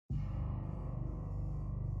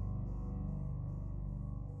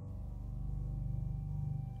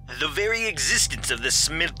The very existence of the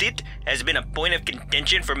Smeltit has been a point of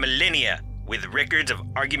contention for millennia, with records of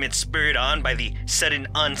arguments spurred on by the sudden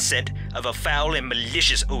onset of a foul and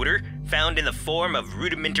malicious odor found in the form of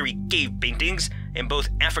rudimentary cave paintings in both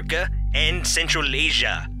Africa and Central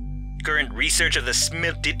Asia. Current research of the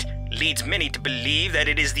Smeltit leads many to believe that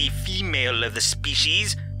it is the female of the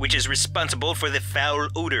species which is responsible for the foul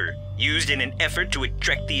odor, used in an effort to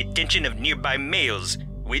attract the attention of nearby males,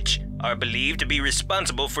 which are believed to be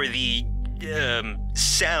responsible for the,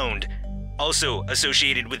 sound, also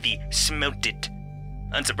associated with the Smeltit.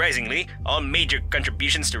 Unsurprisingly, all major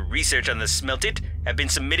contributions to research on the Smeltit have been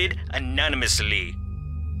submitted anonymously.